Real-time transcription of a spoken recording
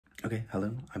Okay,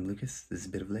 hello, I'm Lucas. This is a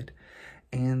bit of lit,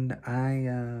 and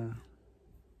I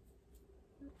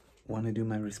want to do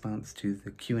my response to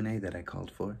the Q&A that I called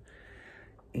for,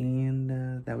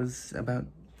 and that was about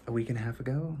a week and a half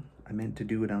ago. I meant to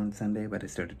do it on Sunday, but I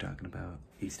started talking about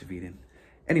East of Eden.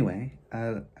 Anyway,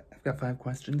 I've got 5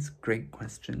 questions, great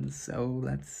questions, so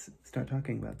let's start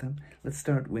talking about them. Let's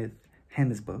start with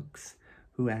Hannah's Books,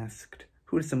 who asked,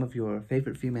 who are some of your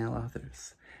favorite female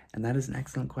authors? And that is an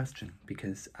excellent question,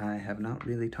 because I have not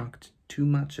really talked too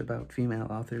much about female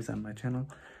authors on my channel.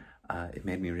 It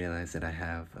made me realize that I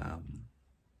have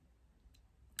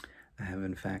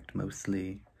in fact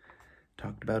mostly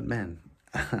talked about men,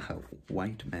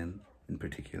 white men in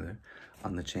particular,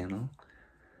 on the channel.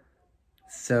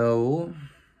 So,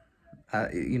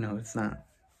 it's not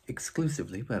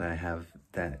exclusively, but I have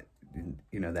that,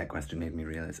 that question made me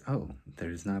realize, oh,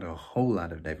 there's not a whole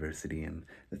lot of diversity in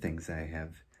the things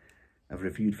I've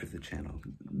reviewed for the channel.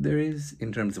 There is,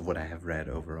 in terms of what I have read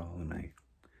overall in my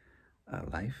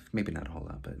life, maybe not a whole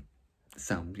lot, but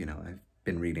some, I've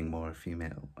been reading more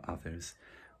female authors,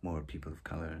 more people of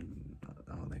color, and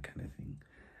all that kind of thing.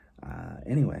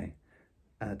 Anyway,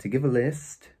 to give a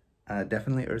list,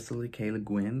 definitely Ursula K. Le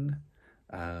Guin,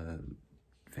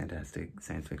 fantastic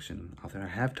science fiction author. I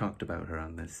have talked about her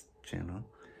on this channel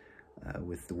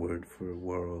with The Word for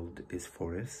World is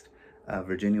Forest.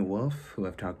 Virginia Woolf, who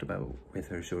I've talked about with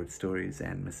her short stories,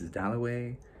 and Mrs.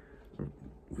 Dalloway,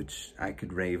 which I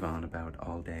could rave on about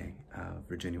all day.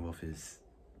 Virginia Woolf is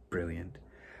brilliant.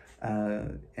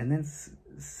 And then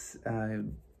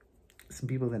some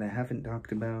people that I haven't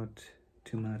talked about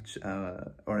too much,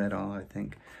 or at all, I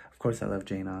think. Of course, I love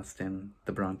Jane Austen,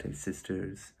 the Bronte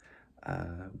sisters,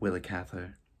 Willa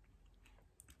Cather,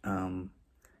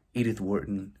 Edith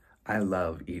Wharton. I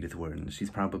love Edith Wharton. She's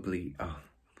probably,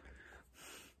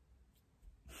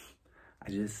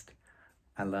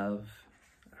 I love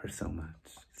her so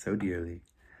much, so dearly.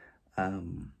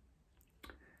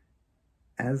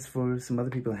 As for some other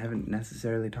people I haven't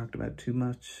necessarily talked about too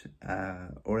much,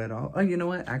 or at all. Oh, you know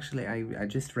what? Actually, I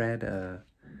just read a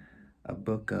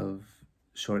book of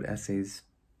short essays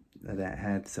that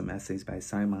had some essays by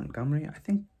Cy Montgomery. I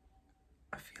feel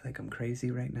like I'm crazy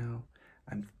right now.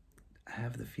 I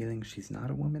have the feeling she's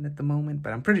not a woman at the moment,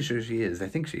 but I'm pretty sure she is. I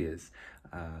think she is.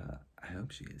 I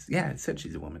hope she is. Yeah, it said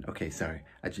she's a woman. Okay, sorry.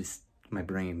 My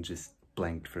brain just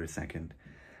blanked for a second.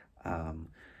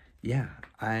 Yeah,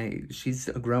 she's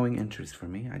a growing interest for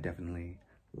me. I definitely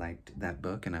liked that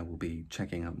book, and I will be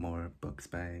checking out more books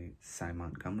by Cy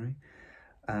Montgomery.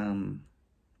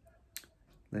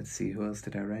 Let's see, who else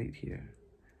did I write here?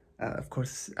 Of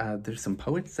course, there's some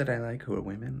poets that I like who are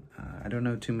women. I don't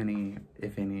know too many,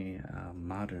 if any,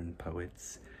 modern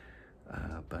poets,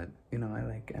 but, I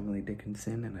like Emily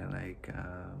Dickinson, and I like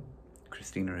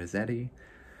Christina Rossetti,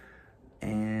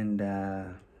 and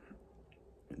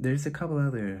there's a couple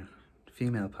other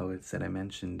female poets that I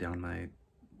mentioned on my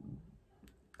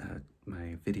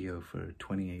my video for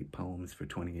 28 poems for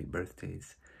 28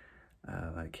 birthdays.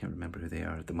 I can't remember who they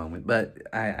are at the moment, but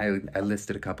I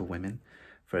listed a couple women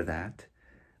for that.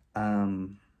 I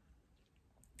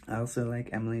also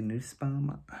like Emily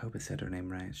Nussbaum. I hope I said her name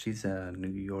right. She's a New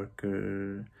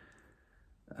Yorker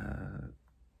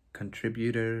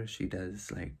contributor. She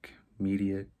does like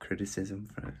media criticism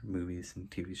for movies and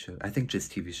TV shows. I think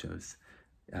just TV shows,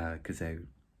 because I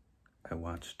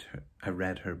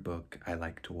read her book, I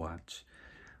Like to Watch,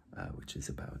 which is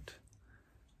about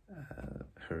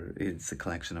it's a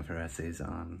collection of her essays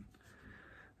on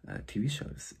TV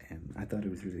shows, and I thought it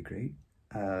was really great.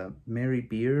 Mary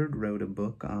Beard wrote a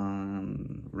book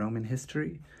on Roman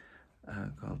history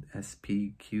called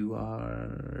SPQR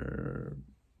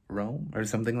Rome, or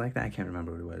something like that. I can't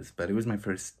remember what it was, but it was my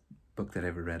first book that I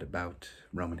ever read about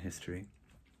Roman history.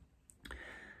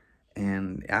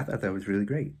 And I thought that was really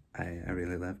great. I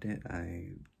really loved it.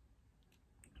 I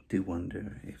do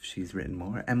wonder if she's written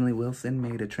more. Emily Wilson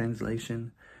made a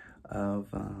translation of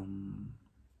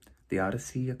The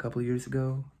Odyssey a couple years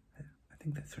ago. I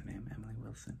think that's her name, Emily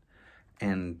Wilson.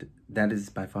 And that is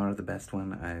by far the best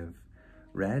one I've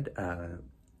read.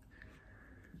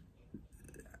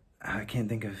 I can't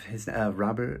think of his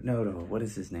Robert. No, what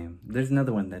is his name? There's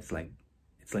another one that's like,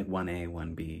 it's like 1A,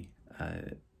 1B.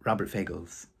 Robert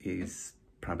Fagles is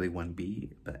probably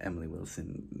 1B, but Emily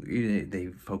Wilson, they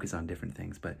focus on different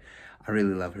things, but I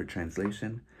really love her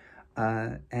translation.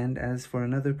 And as for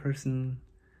another person,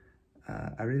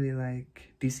 I really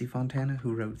like DC Fontana,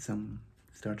 who wrote some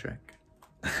Star Trek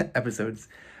episodes.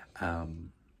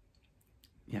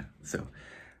 Yeah, so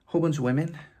whole bunch of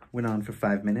women. Went on for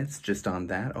 5 minutes just on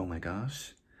that. Oh my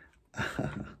gosh.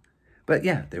 But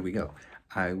yeah, there we go.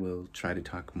 I will try to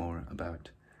talk more about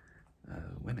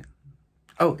women.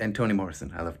 Oh, and Toni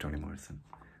Morrison. I love Toni Morrison.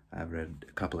 I've read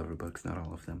a couple of her books, not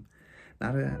all of them.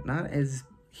 Not as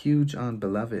huge on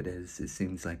Beloved as it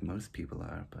seems like most people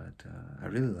are, but I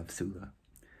really love Sula.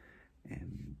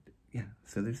 And yeah,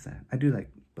 so there's that. I do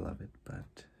like Beloved,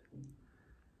 but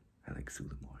I like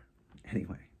Sula more.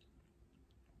 Anyway,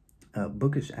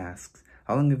 Bookish asks,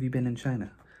 how long have you been in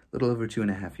China? A little over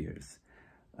 2.5 years.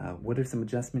 What are some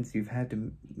adjustments you've had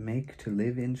to make to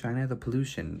live in China? The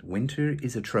pollution. Winter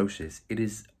is atrocious. It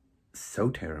is so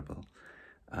terrible.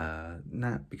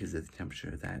 Not because of the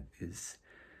temperature. That is,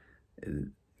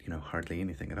 hardly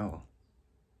anything at all.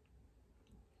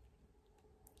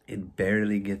 It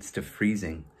barely gets to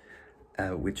freezing,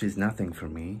 which is nothing for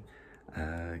me.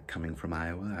 Coming from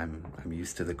Iowa, I'm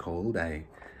used to the cold. I've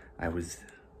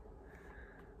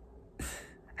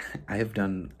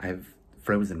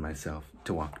frozen myself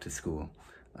to walk to school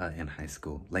in high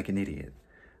school like an idiot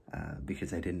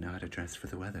because I didn't know how to dress for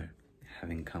the weather,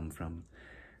 having come from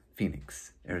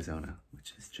Phoenix, Arizona,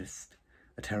 which is just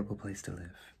a terrible place to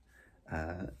live.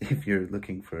 If you're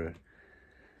looking for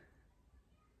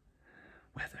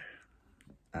weather.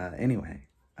 Anyway,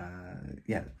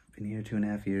 yeah, been here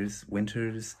 2.5 years.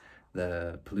 Winters,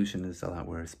 the pollution is a lot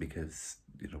worse because,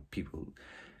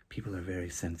 people are very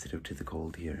sensitive to the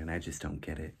cold here, and I just don't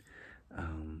get it.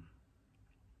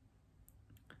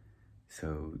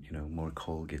 So, more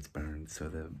coal gets burned, so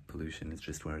the pollution is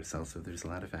just worse. Also, there's a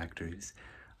lot of factories.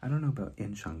 I don't know about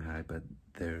in Shanghai, but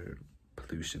their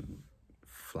pollution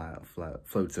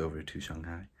floats over to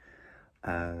Shanghai.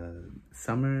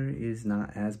 Summer is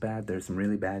not as bad. There's some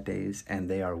really bad days, and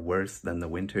they are worse than the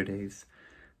winter days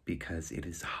because it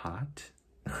is hot.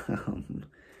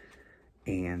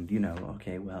 And,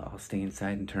 okay, well, I'll stay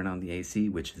inside and turn on the AC,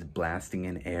 which is blasting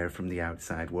in air from the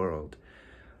outside world.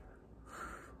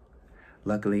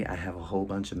 Luckily, I have a whole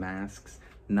bunch of masks.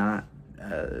 I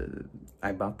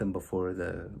bought them before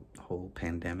the whole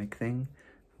pandemic thing,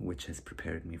 which has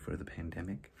prepared me for the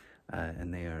pandemic.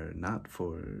 And they are not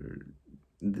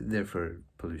they're for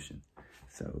pollution.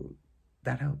 So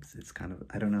that helps. It's kind of,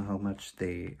 I don't know how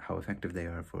effective they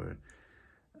are for,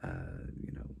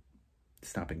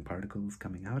 stopping particles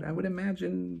coming out. I would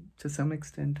imagine to some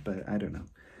extent, but I don't know.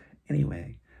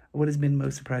 Anyway, what has been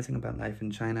most surprising about life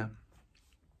in China?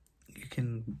 You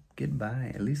can get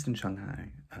by, at least in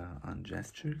Shanghai, on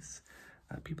gestures.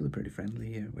 People are pretty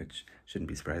friendly here, which shouldn't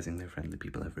be surprising. They're friendly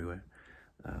people everywhere.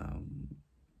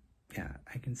 Yeah,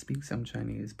 I can speak some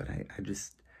Chinese, but I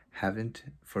just haven't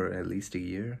for at least a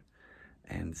year.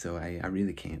 And so I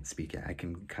really can't speak it. I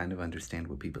can kind of understand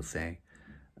what people say.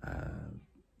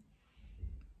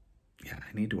 Yeah,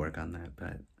 I need to work on that,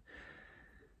 but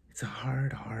it's a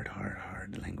hard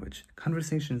language.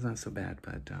 Conversation is not so bad,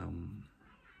 but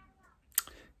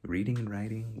reading and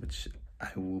writing, which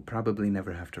I will probably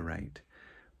never have to write.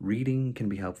 Reading can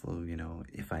be helpful,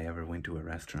 if I ever went to a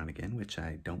restaurant again, which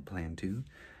I don't plan to.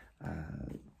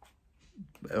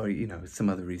 Or, some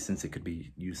other reasons it could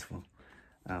be useful.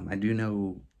 I do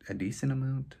know a decent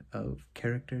amount of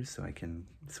characters, so I can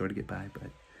sort of get by, but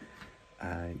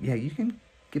yeah, you can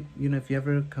get, if you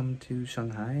ever come to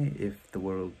Shanghai, if the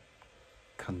world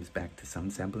comes back to some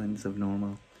semblance of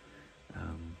normal,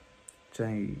 which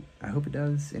I hope it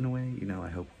does in a way, I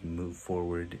hope we move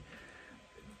forward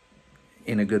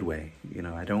in a good way.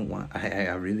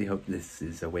 I really hope this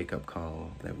is a wake-up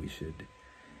call that we should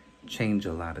change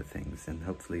a lot of things, and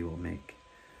hopefully we'll make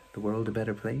the world a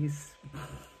better place.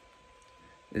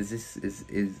 This is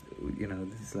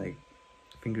like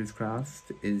fingers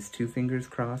crossed? Is 2 fingers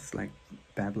crossed like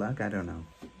bad luck? I don't know.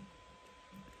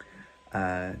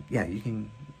 Yeah, you can,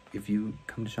 if you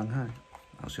come to Shanghai,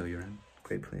 I'll show you around.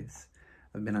 Great place.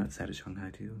 I've been outside of Shanghai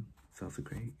too. It's also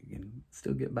great. You can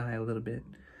still get by a little bit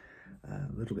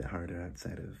harder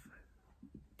outside of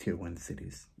tier 1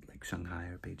 cities like Shanghai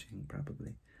or Beijing,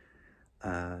 probably.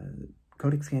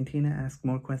 Codex Cantina asked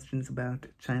more questions about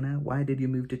China. Why did you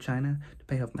move to China? To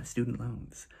pay off my student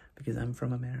loans, because I'm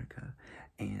from America,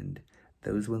 and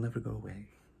those will never go away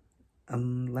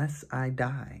unless I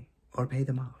die or pay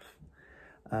them off.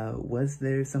 Was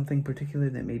there something particular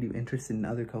that made you interested in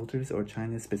other cultures or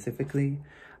China specifically?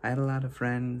 I had a lot of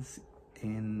friends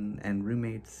and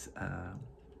roommates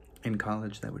in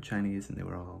college that were Chinese, and they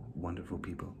were all wonderful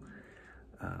people,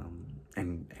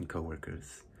 and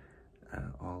co-workers.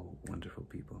 All wonderful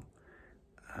people.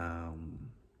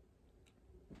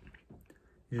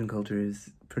 Asian culture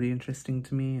is pretty interesting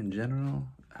to me in general.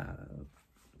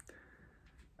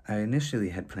 I initially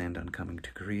had planned on coming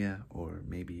to Korea or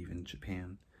maybe even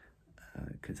Japan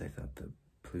because I thought the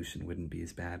pollution wouldn't be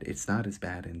as bad. It's not as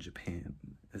bad in Japan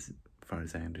as far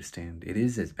as I understand. It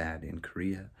is as bad in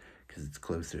Korea because it's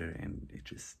closer and it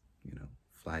just, you know,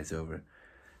 flies over.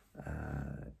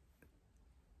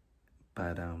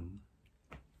 But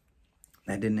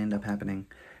that didn't end up happening.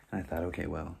 And I thought, okay,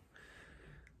 well,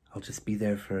 I'll just be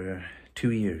there for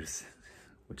 2 years,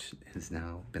 which has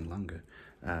now been longer.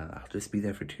 I'll just be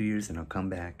there for 2 years and I'll come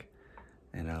back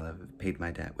and I'll have paid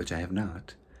my debt, which I have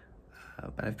not,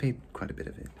 but I've paid quite a bit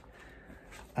of it.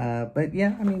 But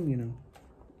yeah, I mean, you know,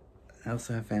 I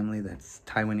also have family that's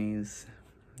Taiwanese,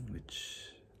 which,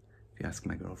 if you ask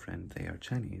my girlfriend, they are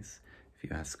Chinese. If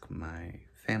you ask my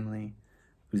family,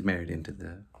 who's married into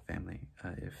the family,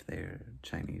 if they're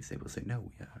Chinese, they will say, no,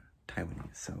 we are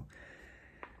Taiwanese. So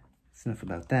it's enough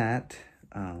about that.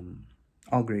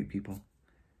 All great people.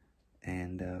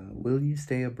 And will you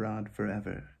stay abroad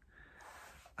forever?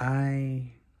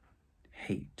 I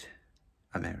hate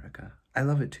America. I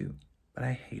love it too, but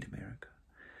I hate America.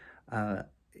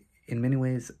 In many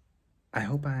ways, I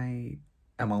hope I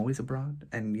am always abroad.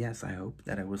 And yes, I hope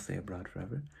that I will stay abroad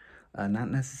forever. Not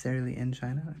necessarily in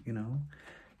China, you know,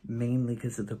 mainly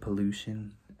because of the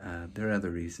pollution. There are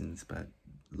other reasons, but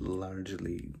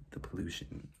largely the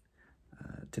pollution.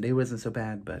 Today wasn't so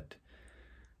bad, but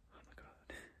oh my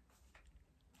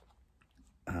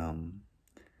God.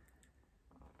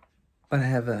 But I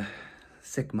have a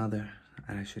sick mother,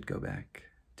 and I should go back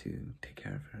to take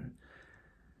care of her.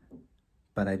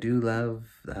 But I do love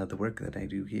the work that I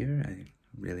do here. I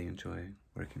really enjoy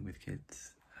working with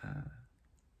kids,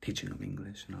 teaching them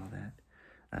English and all that,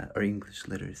 or English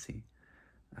literacy.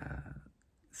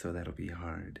 So that'll be a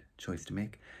hard choice to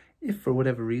make. If for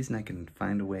whatever reason I can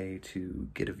find a way to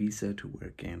get a visa to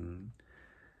work in,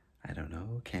 I don't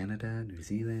know, Canada, New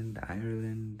Zealand,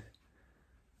 Ireland,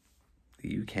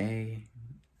 the UK,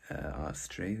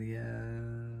 Australia,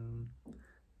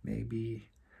 maybe.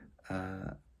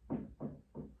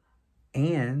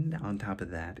 And on top of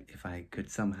that, if I could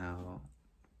somehow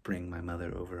bring my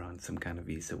mother over on some kind of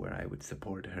visa where I would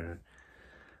support her,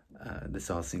 this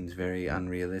all seems very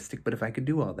unrealistic, but if I could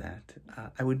do all that,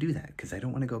 I would do that because I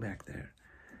don't want to go back there.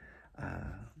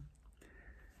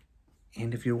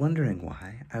 And if you're wondering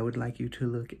why, I would like you to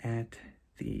look at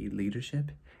the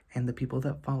leadership and the people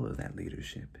that follow that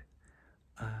leadership,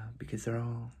 because they're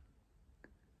all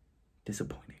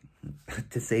disappointing,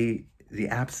 to say the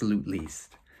absolute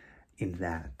least in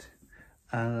that.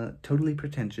 Totally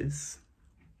pretentious,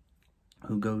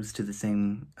 who goes to the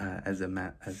same, as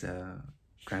a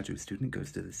graduate student,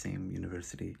 goes to the same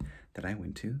university that I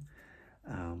went to.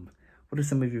 What are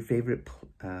some of your favorite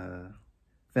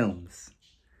films?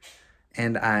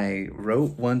 And I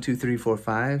wrote 1, 2, 3, 4,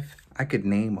 5. I could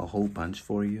name a whole bunch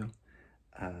for you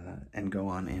and go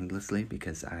on endlessly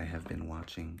because I have been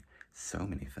watching so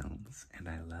many films and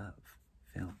I love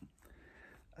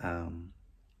film.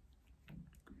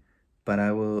 But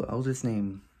I'll just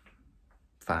name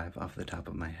 5 off the top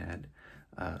of my head.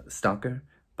 Stalker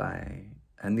by,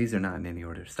 and these are not in any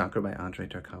order, Stalker by Andrei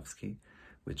Tarkovsky,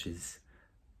 which is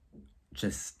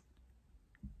just,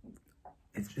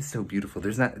 it's just so beautiful.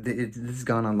 There's not, this has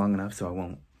gone on long enough, so I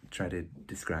won't try to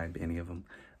describe any of them.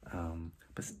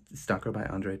 But Stalker by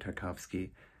Andrei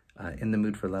Tarkovsky, In the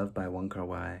Mood for Love by Wong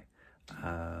Kar-wai,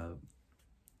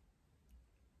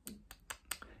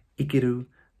 Ikiru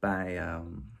by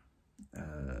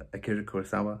Akira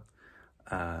Kurosawa.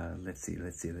 Let's see.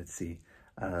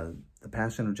 The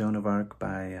Passion of Joan of Arc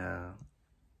by,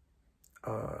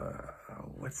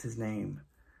 what's his name?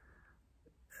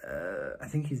 I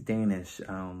think he's Danish.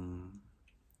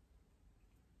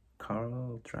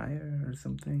 Carl Dreyer or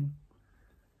something.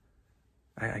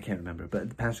 I can't remember. But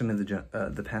the Passion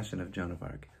of Joan of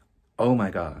Arc. Oh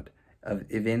my God! Of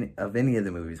any of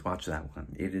the movies, watch that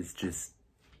one. It is just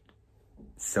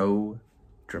so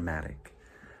dramatic.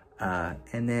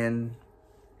 And then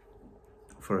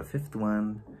for a 5th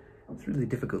one, it's really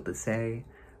difficult to say.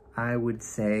 I would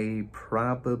say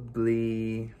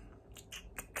probably.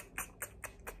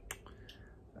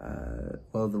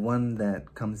 Well, the one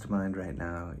that comes to mind right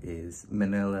now is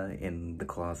Manila in the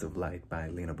Claws of Light by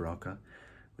Lina Broca,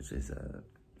 which is a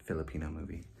Filipino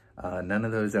movie. None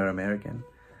of those are American.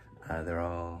 They're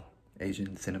all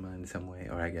Asian cinema in some way,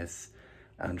 or I guess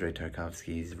Andrei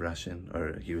Tarkovsky's Russian,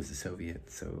 or he was a Soviet,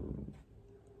 so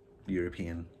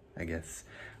European, I guess.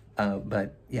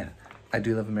 But yeah, I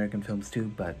do love American films too,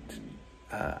 but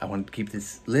I wanted to keep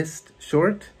this list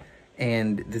short.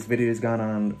 And this video has gone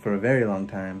on for a very long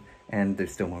time, and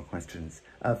there's still more questions.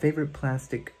 Favorite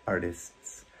plastic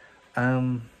artists?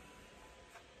 Van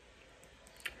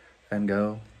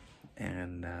Gogh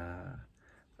and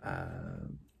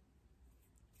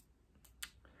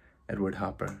Edward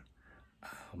Hopper.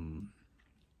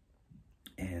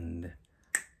 and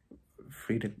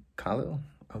Frida Kahlo.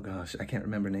 Oh gosh, I can't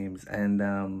remember names.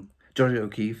 And Georgia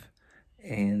O'Keeffe,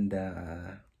 and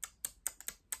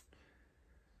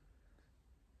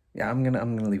yeah, I'm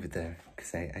gonna leave it there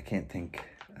because I can't think.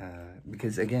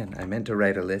 Because again, I meant to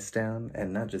write a list down,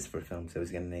 and not just for films. I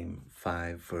was gonna name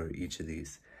 5 for each of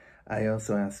these. I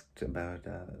also asked about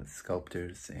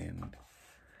sculptors, and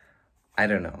I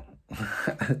don't know.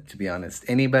 To be honest,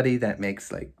 anybody that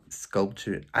makes like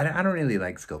sculpture, I don't really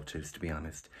like sculptures, to be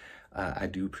honest. I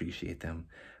do appreciate them,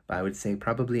 but I would say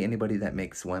probably anybody that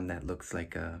makes one that looks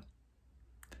like a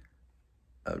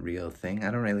real thing.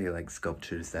 I don't really like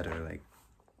sculptures that are like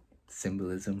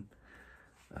symbolism,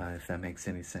 if that makes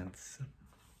any sense.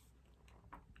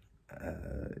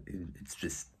 It's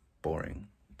just boring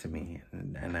to me,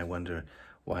 and I wonder,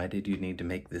 why did you need to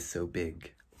make this so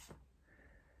big?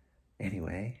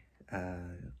 Anyway,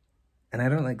 and I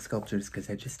don't like sculptures because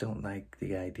I just don't like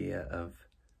the idea of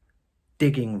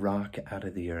digging rock out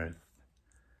of the earth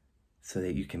so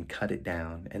that you can cut it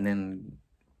down and then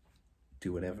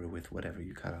do whatever with whatever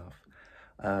you cut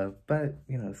off. But,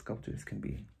 you know, sculptures can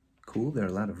be cool. There are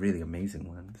a lot of really amazing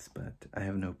ones, but I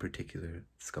have no particular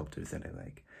sculptors that I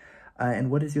like. And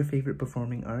what is your favorite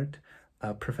performing art?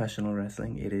 Professional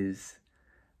wrestling. It is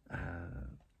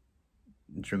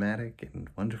dramatic and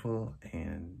wonderful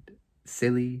and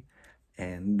silly,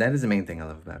 and that is the main thing I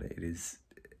love about it. It is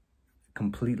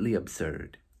completely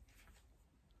absurd.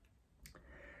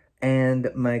 And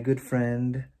my good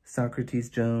friend Socrates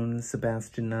Jones,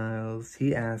 Sebastian Niles,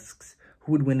 he asks,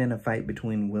 who would win in a fight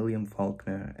between William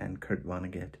Faulkner and Kurt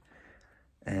Vonnegut?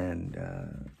 And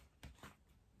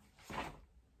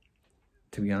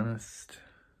to be honest,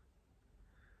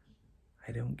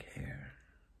 I don't care.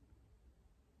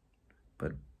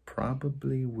 But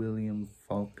probably William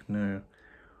Faulkner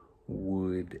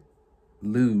would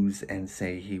lose and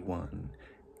say he won.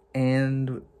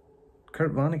 And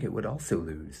Kurt Vonnegut would also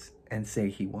lose and say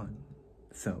he won.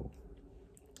 So,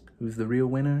 who's the real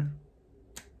winner?